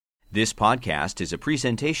This podcast is a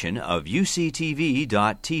presentation of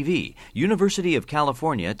UCTV.tv, University of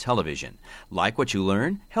California Television. Like what you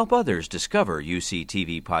learn? Help others discover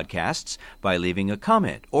UCTV podcasts by leaving a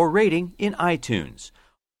comment or rating in iTunes.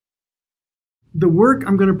 The work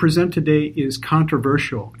I'm going to present today is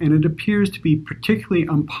controversial, and it appears to be particularly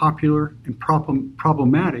unpopular and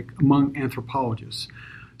problematic among anthropologists.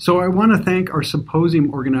 So I want to thank our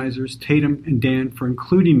symposium organizers, Tatum and Dan, for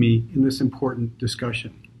including me in this important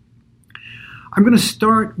discussion. I'm going to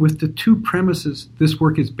start with the two premises this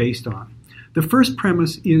work is based on. The first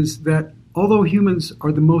premise is that although humans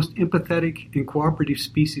are the most empathetic and cooperative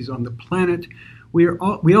species on the planet, we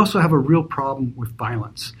also have a real problem with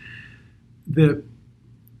violence. The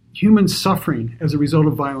human suffering as a result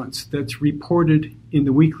of violence that's reported in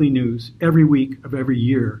the weekly news every week of every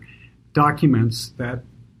year documents that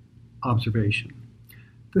observation.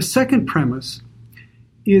 The second premise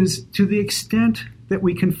is, to the extent that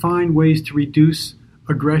we can find ways to reduce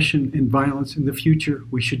aggression and violence in the future,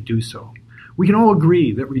 we should do so. We can all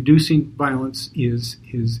agree that reducing violence is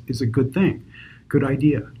a good thing, good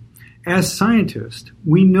idea. As scientists,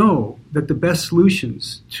 we know that the best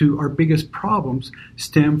solutions to our biggest problems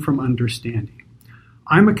stem from understanding.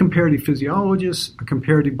 I'm a comparative physiologist, a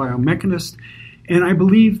comparative biomechanist, and I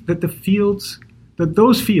believe that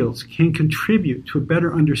those fields can contribute to a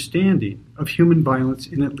better understanding of human violence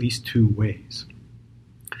in at least two ways.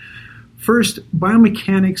 First,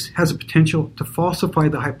 biomechanics has a potential to falsify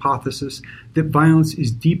the hypothesis that violence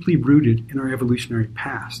is deeply rooted in our evolutionary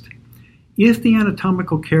past. If the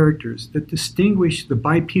anatomical characters that distinguish the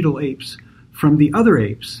bipedal apes from the other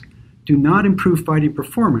apes do not improve fighting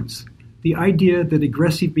performance, the idea that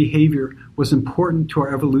aggressive behavior was important to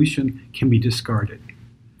our evolution can be discarded.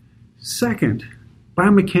 Second,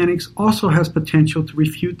 biomechanics also has potential to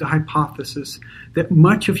refute the hypothesis that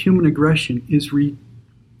much of human aggression is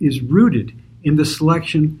rooted in the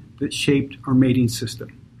selection that shaped our mating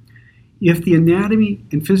system. If the anatomy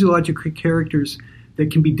and physiological characters that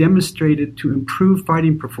can be demonstrated to improve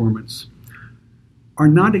fighting performance are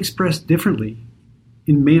not expressed differently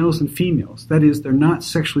in males and females, that is, they're not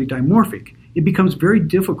sexually dimorphic, it becomes very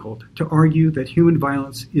difficult to argue that human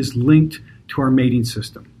violence is linked to our mating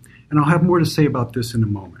system. And I'll have more to say about this in a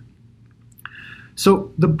moment.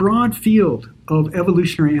 So the broad field of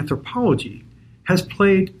evolutionary anthropology has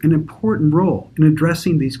played an important role in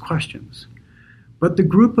addressing these questions. But the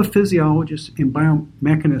group of physiologists and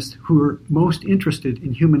biomechanists who are most interested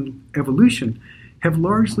in human evolution have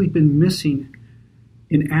largely been missing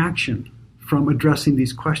in action from addressing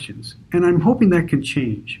these questions. And I'm hoping that can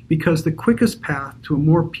change, because the quickest path to a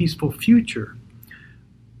more peaceful future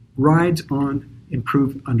rides on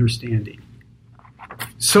improved understanding.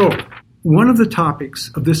 So, one of the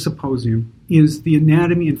topics of this symposium is the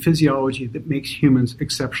anatomy and physiology that makes humans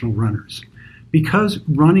exceptional runners. Because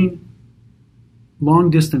running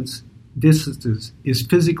long distances is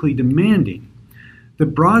physically demanding, the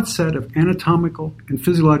broad set of anatomical and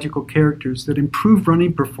physiological characters that improve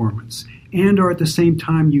running performance and are at the same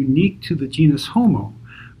time unique to the genus Homo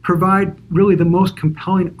provide really the most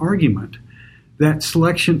compelling argument that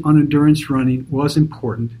selection on endurance running was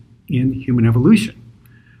important in human evolution.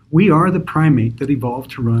 We are the primate that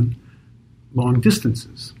evolved to run long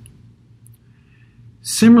distances.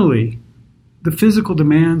 Similarly, the physical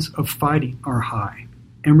demands of fighting are high.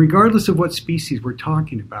 And regardless of what species we're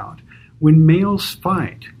talking about, when males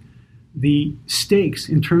fight, the stakes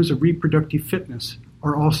in terms of reproductive fitness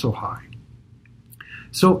are also high.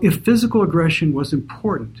 So if physical aggression was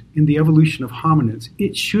important in the evolution of hominids,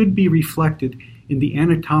 it should be reflected in the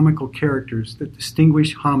anatomical characters that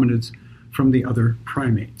distinguish hominids from the other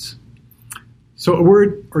primates. So a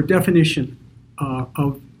word or definition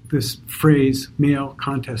of this phrase, male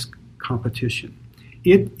contest competition.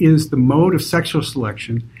 It is the mode of sexual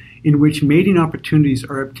selection in which mating opportunities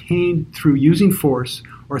are obtained through using force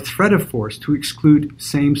or threat of force to exclude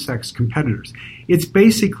same-sex competitors. It's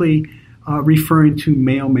basically referring to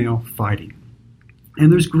male-male fighting.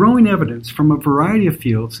 And there's growing evidence from a variety of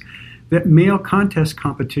fields that male contest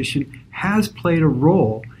competition has played a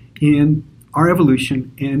role in our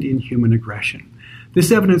evolution and in human aggression. This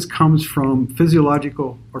evidence comes from phylogenetic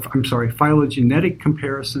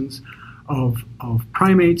comparisons of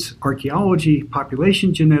primates, archaeology,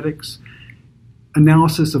 population genetics,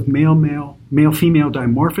 analysis of male-female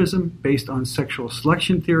dimorphism based on sexual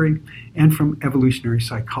selection theory, and from evolutionary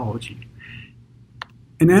psychology.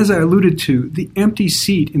 And as I alluded to, the empty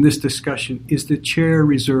seat in this discussion is the chair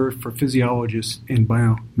reserved for physiologists and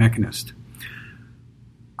biomechanists.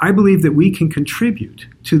 I believe that we can contribute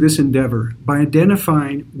to this endeavor by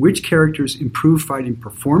identifying which characters improve fighting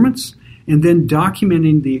performance and then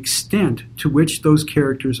documenting the extent to which those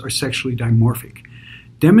characters are sexually dimorphic,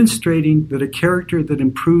 demonstrating that a character that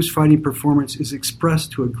improves fighting performance is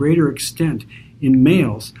expressed to a greater extent in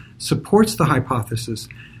males supports the hypothesis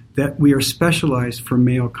that we are specialized for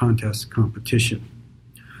male contest competition.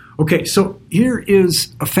 Okay, so here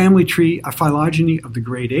is a family tree, a phylogeny of the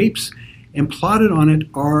great apes, and plotted on it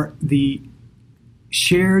are the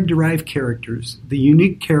shared derived characters, the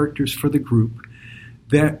unique characters for the group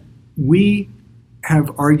that we have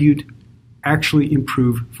argued actually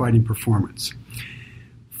improve fighting performance.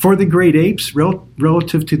 For the great apes,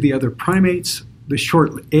 relative to the other primates, the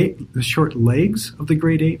short legs of the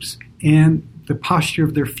great apes and the posture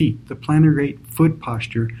of their feet, the plantar foot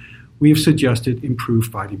posture, we have suggested improve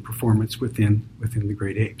fighting performance within the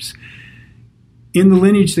great apes. In the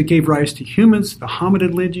lineage that gave rise to humans, the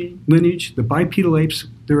hominid lineage, the bipedal apes,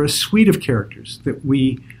 there are a suite of characters that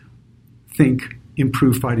we think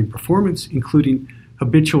improve fighting performance, including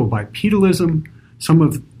habitual bipedalism,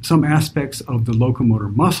 some aspects of the locomotor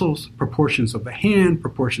muscles, proportions of the hand,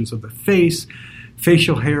 proportions of the face,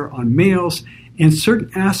 facial hair on males, and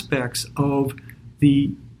certain aspects of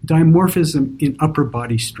the dimorphism in upper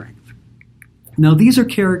body strength. Now, these are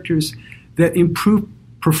characters that improve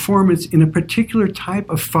performance in a particular type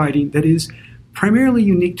of fighting that is primarily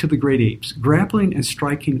unique to the great apes, grappling and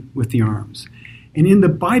striking with the arms. And in the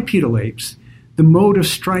bipedal apes, the mode of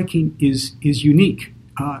striking is unique,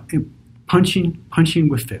 punching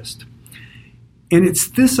with fist. And it's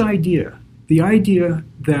this idea, the idea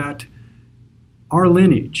that our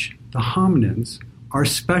lineage, the hominins, are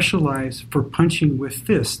specialized for punching with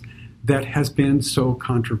fist, that has been so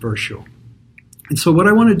controversial. And so what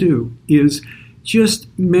I want to do is just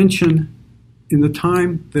mention, in the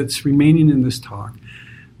time that's remaining in this talk,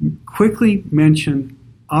 quickly mention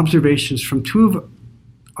observations from two of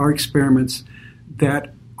our experiments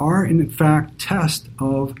that are in fact tests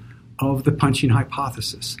of the punching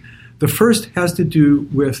hypothesis. The first has to do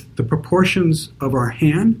with the proportions of our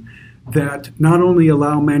hand that not only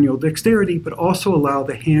allow manual dexterity, but also allow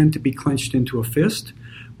the hand to be clenched into a fist,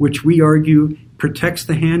 which we argue protects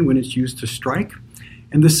the hand when it's used to strike.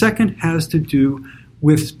 And the second has to do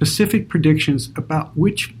with specific predictions about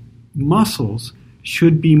which muscles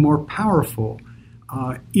should be more powerful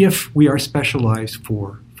if we are specialized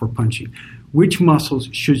for punching. Which muscles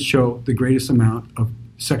should show the greatest amount of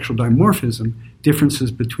sexual dimorphism,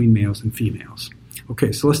 differences between males and females.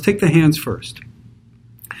 Okay, so let's take the hands first.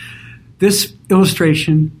 This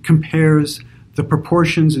illustration compares the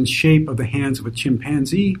proportions and shape of the hands of a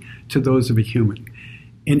chimpanzee to those of a human.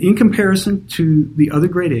 And in comparison to the other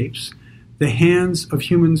great apes, the hands of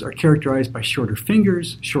humans are characterized by shorter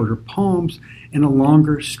fingers, shorter palms, and a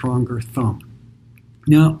longer, stronger thumb.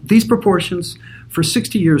 Now, these proportions, for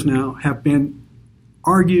 60 years now, have been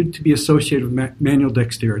argued to be associated with manual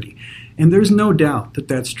dexterity. And there's no doubt that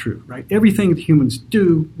that's true, right? Everything that humans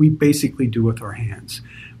do, we basically do with our hands.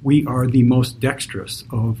 We are the most dexterous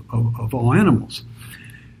of all animals.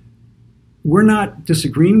 We're not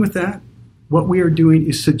disagreeing with that. What we are doing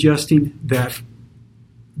is suggesting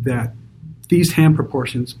that these hand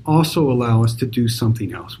proportions also allow us to do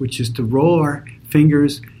something else, which is to roll our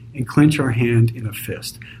fingers and clench our hand in a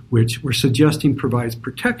fist, which we're suggesting provides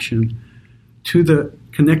protection to the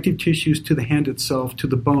connective tissues, to the hand itself, to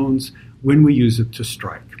the bones when we use it to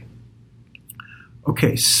strike.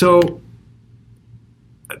 Okay, so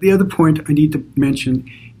the other point I need to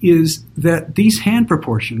mention is that these hand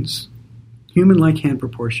proportions, human-like hand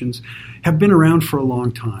proportions, have been around for a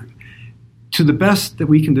long time. To the best that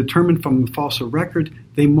we can determine from the fossil record,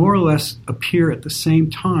 they more or less appear at the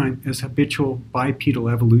same time as habitual bipedal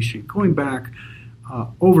evolution, going back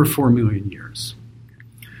over 4 million years.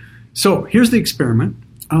 So here's the experiment.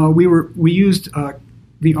 We used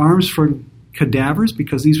the arms for cadavers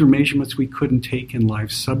because these were measurements we couldn't take in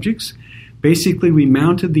live subjects. Basically, we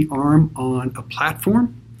mounted the arm on a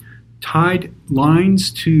platform, tied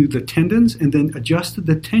lines to the tendons, and then adjusted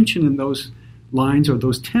the tension in those lines or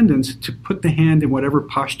those tendons to put the hand in whatever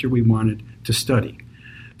posture we wanted to study.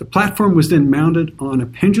 The platform was then mounted on a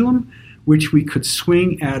pendulum, which we could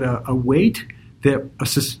swing at a weight, a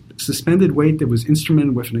suspended weight that was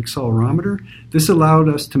instrumented with an accelerometer. This allowed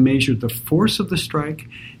us to measure the force of the strike,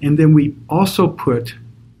 and then we also put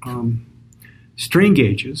strain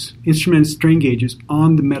gauges, instrumented strain gauges,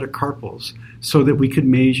 on the metacarpals so that we could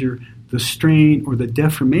measure the strain or the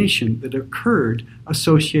deformation that occurred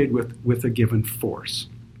associated with a given force.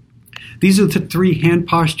 These are the three hand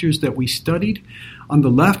postures that we studied. On the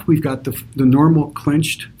left, we've got the normal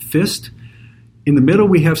clenched fist. In the middle,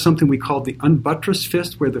 we have something we call the unbuttressed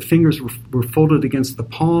fist, where the fingers were folded against the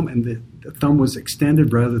palm and the thumb was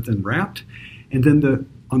extended rather than wrapped. And then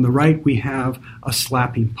on the right, we have a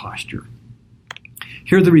slapping posture.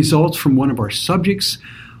 Here are the results from one of our subjects.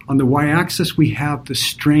 On the y-axis, we have the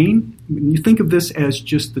strain. When you think of this as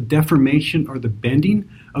just the deformation or the bending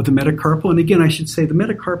of the metacarpal, and again, I should say the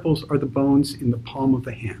metacarpals are the bones in the palm of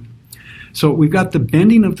the hand. So we've got the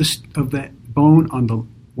bending of the bone on the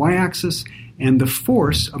y-axis and the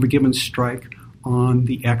force of a given strike on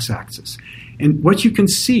the x-axis. And what you can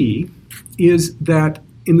see is that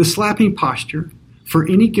in the slapping posture, for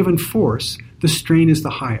any given force, the strain is the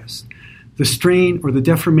highest. The strain or the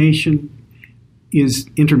deformation is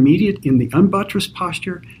intermediate in the unbuttressed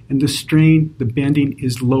posture, and the strain, the bending,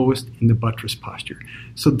 is lowest in the buttressed posture.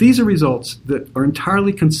 So these are results that are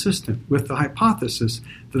entirely consistent with the hypothesis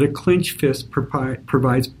that a clenched fist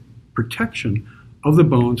provides protection of the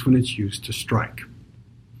bones when it's used to strike.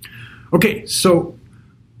 Okay, so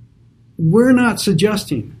we're not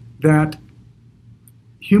suggesting that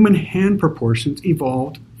human hand proportions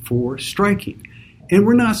evolved for striking. And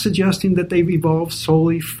we're not suggesting that they've evolved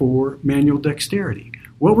solely for manual dexterity.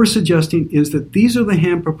 What we're suggesting is that these are the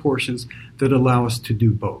hand proportions that allow us to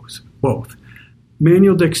do both.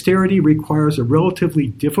 Manual dexterity requires a relatively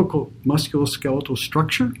difficult musculoskeletal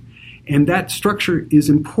structure, and that structure is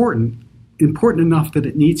important enough that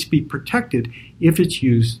it needs to be protected if it's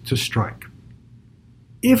used to strike.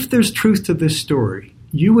 If there's truth to this story,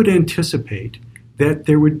 you would anticipate that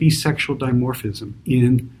there would be sexual dimorphism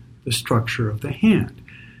in the structure of the hand,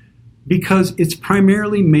 because it's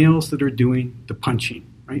primarily males that are doing the punching,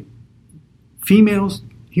 right?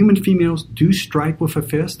 Human females do strike with a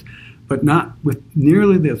fist, but not with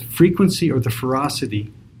nearly the frequency or the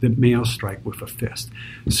ferocity that males strike with a fist.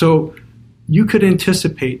 So you could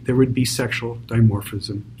anticipate there would be sexual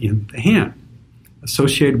dimorphism in the hand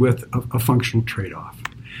associated with a functional trade-off.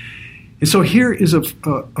 And so here is a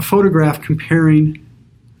photograph comparing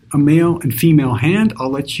a male and female hand. I'll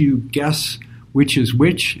let you guess which is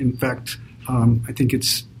which. In fact, I think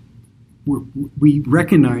we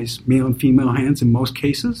recognize male and female hands in most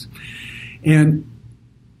cases. And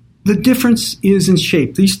the difference is in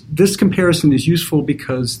shape. This comparison is useful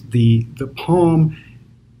because the palm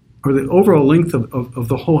or the overall length of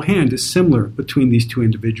the whole hand is similar between these two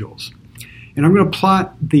individuals. And I'm going to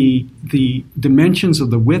plot the dimensions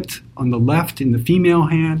of the width on the left in the female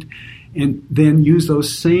hand, and then use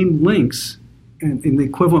those same lengths in the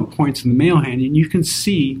equivalent points in the male hand. And you can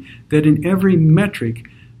see that in every metric,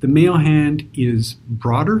 the male hand is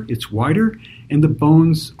broader, it's wider, and the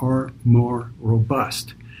bones are more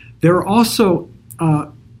robust. There are also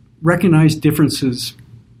recognized differences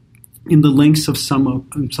in the lengths of some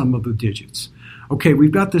of the digits. Okay,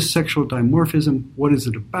 we've got this sexual dimorphism. What is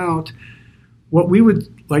it about? What we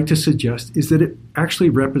would like to suggest is that it actually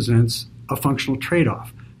represents a functional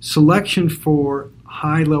trade-off. Selection for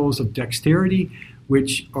high levels of dexterity,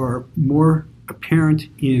 which are more apparent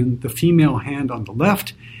in the female hand on the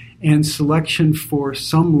left, and selection for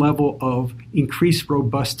some level of increased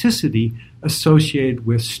robusticity associated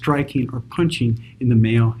with striking or punching in the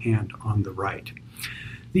male hand on the right.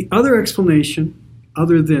 The other explanation,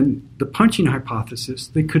 other than the punching hypothesis,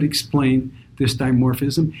 that could explain this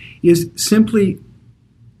dimorphism is simply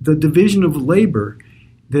the division of labor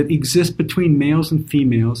that exists between males and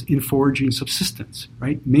females in foraging subsistence,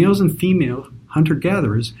 right? Males and female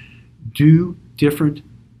hunter-gatherers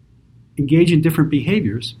engage in different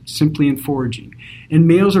behaviors simply in foraging. And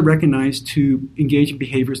males are recognized to engage in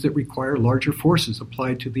behaviors that require larger forces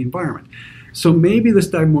applied to the environment. So maybe this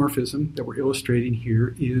dimorphism that we're illustrating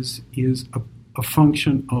here is a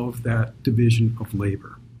function of that division of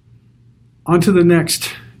labor. On to the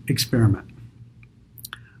next experiment.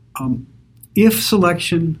 If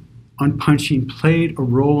selection on punching played a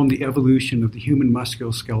role in the evolution of the human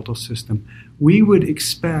musculoskeletal system, we would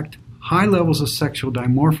expect high levels of sexual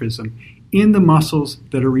dimorphism in the muscles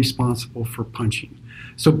that are responsible for punching.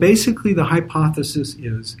 So basically the hypothesis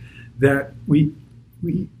is that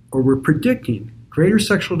we're predicting greater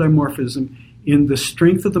sexual dimorphism in the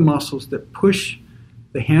strength of the muscles that push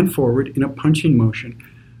the hand forward in a punching motion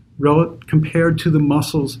compared to the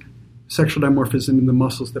sexual dimorphism in the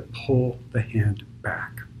muscles that pull the hand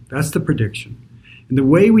back. That's the prediction. And the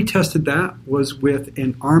way we tested that was with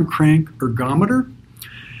an arm crank ergometer,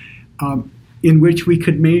 in which we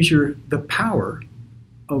could measure the power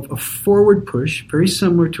of a forward push, very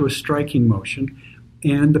similar to a striking motion,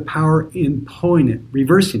 and the power in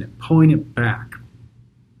reversing it, pulling it back.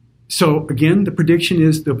 So again, the prediction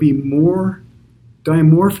is there'll be more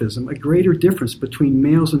dimorphism, a greater difference between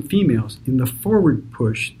males and females in the forward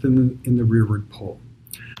push than in the rearward pull.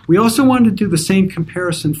 We also wanted to do the same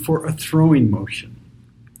comparison for a throwing motion.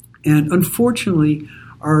 And unfortunately,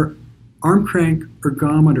 our arm crank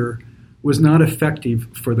ergometer was not effective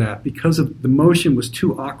for that because of the motion was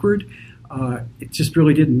too awkward. It just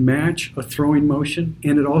really didn't match a throwing motion,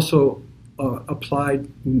 and it also applied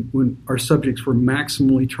when our subjects were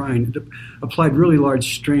maximally trying. It applied really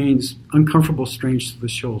large strains, uncomfortable strains to the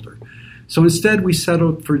shoulder. So instead, we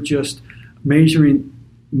settled for just measuring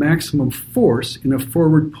maximum force in a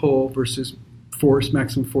forward pull versus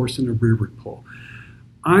maximum force in a rearward pull.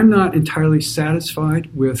 I'm not entirely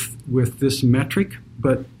satisfied with this metric,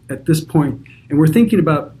 but at this point, and we're thinking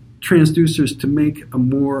about transducers to make a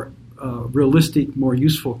more realistic, more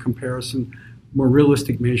useful comparison, more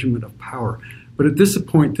realistic measurement of power. But at this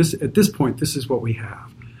point, this is what we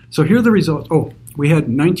have. So here are the results. We had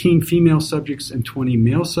 19 female subjects and 20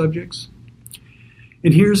 male subjects.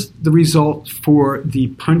 And here's the result for the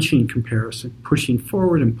punching comparison, pushing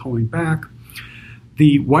forward and pulling back.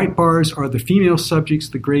 The white bars are the female subjects,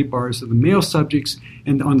 the gray bars are the male subjects,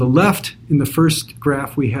 and on the left, in the first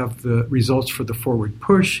graph, we have the results for the forward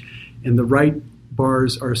push, and the right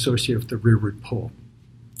bars are associated with the rearward pull.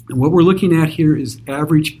 And what we're looking at here is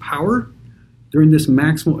average power during this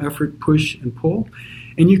maximal effort push and pull.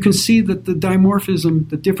 And you can see that the dimorphism,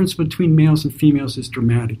 the difference between males and females, is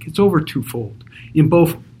dramatic. It's over twofold in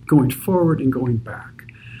both going forward and going back.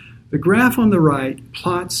 The graph on the right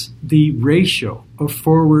plots the ratio of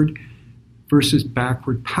forward versus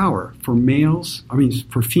backward power for females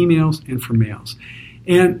and for males.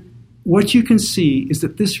 And what you can see is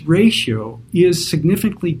that this ratio is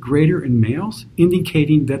significantly greater in males,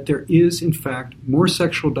 indicating that there is, in fact, more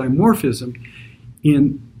sexual dimorphism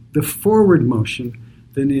in the forward motion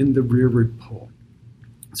than in the rearward pull.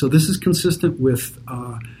 So this is consistent with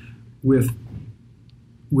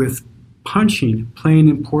punching playing an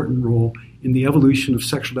important role in the evolution of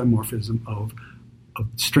sexual dimorphism of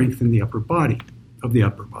strength in the upper body,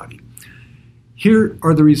 Here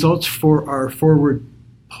are the results for our forward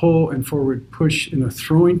pull and forward push in a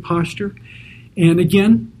throwing posture. And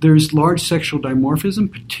again, there's large sexual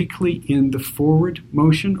dimorphism, particularly in the forward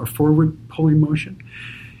motion or forward pulling motion.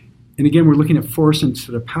 And again, we're looking at force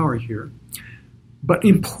instead of power here. But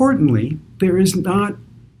importantly, there is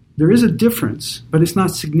a difference, but it's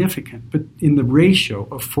not significant, but in the ratio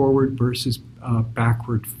of forward versus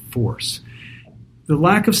backward force. The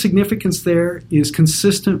lack of significance there is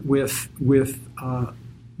consistent with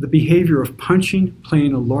the behavior of punching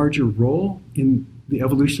playing a larger role in the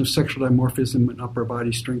evolution of sexual dimorphism and upper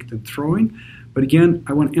body strength than throwing. But again,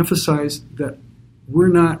 I want to emphasize that we're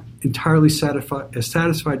not entirely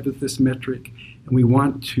satisfied with this metric, and we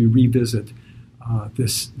want to revisit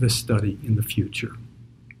this study in the future.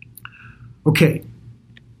 Okay,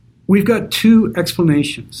 we've got two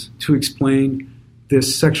explanations to explain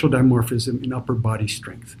this sexual dimorphism in upper body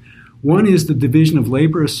strength. One is the division of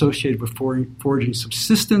labor associated with foraging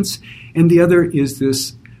subsistence, and the other is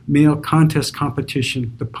this male contest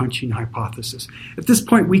competition, the punching hypothesis. At this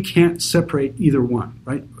point, we can't separate either one,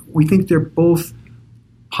 right? We think they're both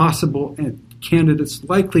possible and candidates,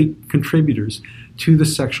 likely contributors to the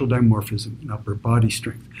sexual dimorphism in upper body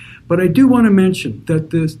strength. But I do want to mention that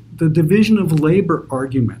the division of labor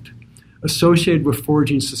argument associated with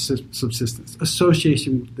foraging subsistence,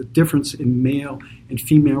 association with the difference in male and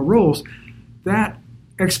female roles, that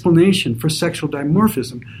explanation for sexual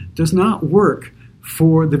dimorphism does not work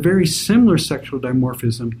for the very similar sexual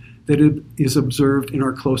dimorphism that is observed in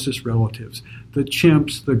our closest relatives, the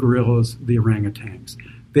chimps, the gorillas, the orangutans.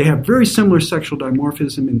 They have very similar sexual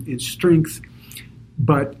dimorphism in strength,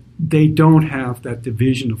 but they don't have that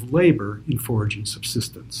division of labor in foraging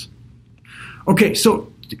subsistence. Okay,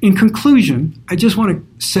 so in conclusion, I just want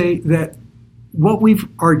to say that what we've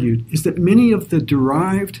argued is that many of the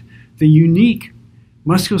unique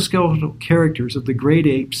musculoskeletal characters of the great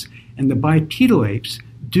apes and the bipedal apes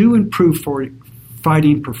do improve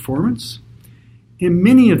fighting performance, and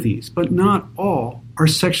many of these, but not all, are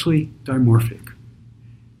sexually dimorphic.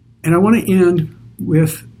 And I want to end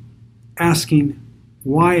with asking,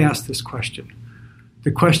 why ask this question?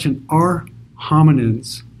 The question, are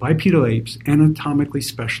hominins, bipedal apes, anatomically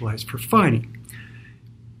specialized for fighting?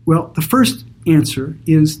 Well, the first answer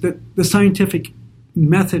is that the scientific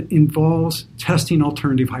method involves testing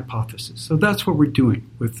alternative hypotheses. So that's what we're doing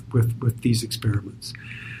with these experiments.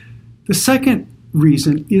 The second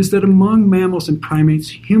reason is that among mammals and primates,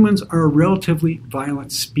 humans are a relatively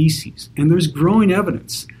violent species. And there's growing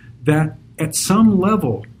evidence that at some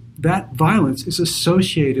level, that violence is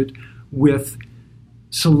associated with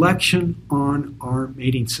selection on our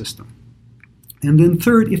mating system. And then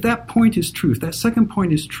third, if that point is true, if that second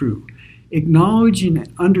point is true, acknowledging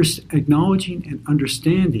and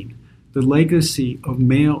understanding the legacy of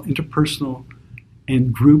male interpersonal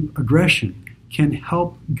and group aggression can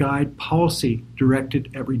help guide policy directed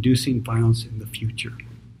at reducing violence in the future.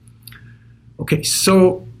 Okay,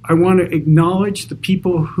 so I want to acknowledge the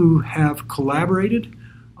people who have collaborated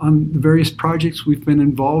on the various projects we've been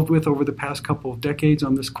involved with over the past couple of decades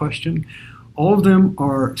on this question. All of them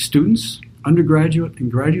are students, undergraduate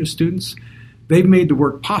and graduate students. They've made the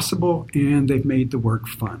work possible and they've made the work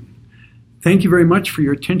fun. Thank you very much for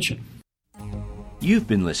your attention. You've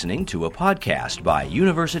been listening to a podcast by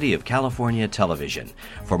University of California Television.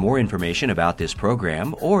 For more information about this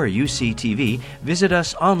program or UCTV, visit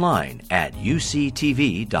us online at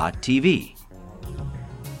uctv.tv.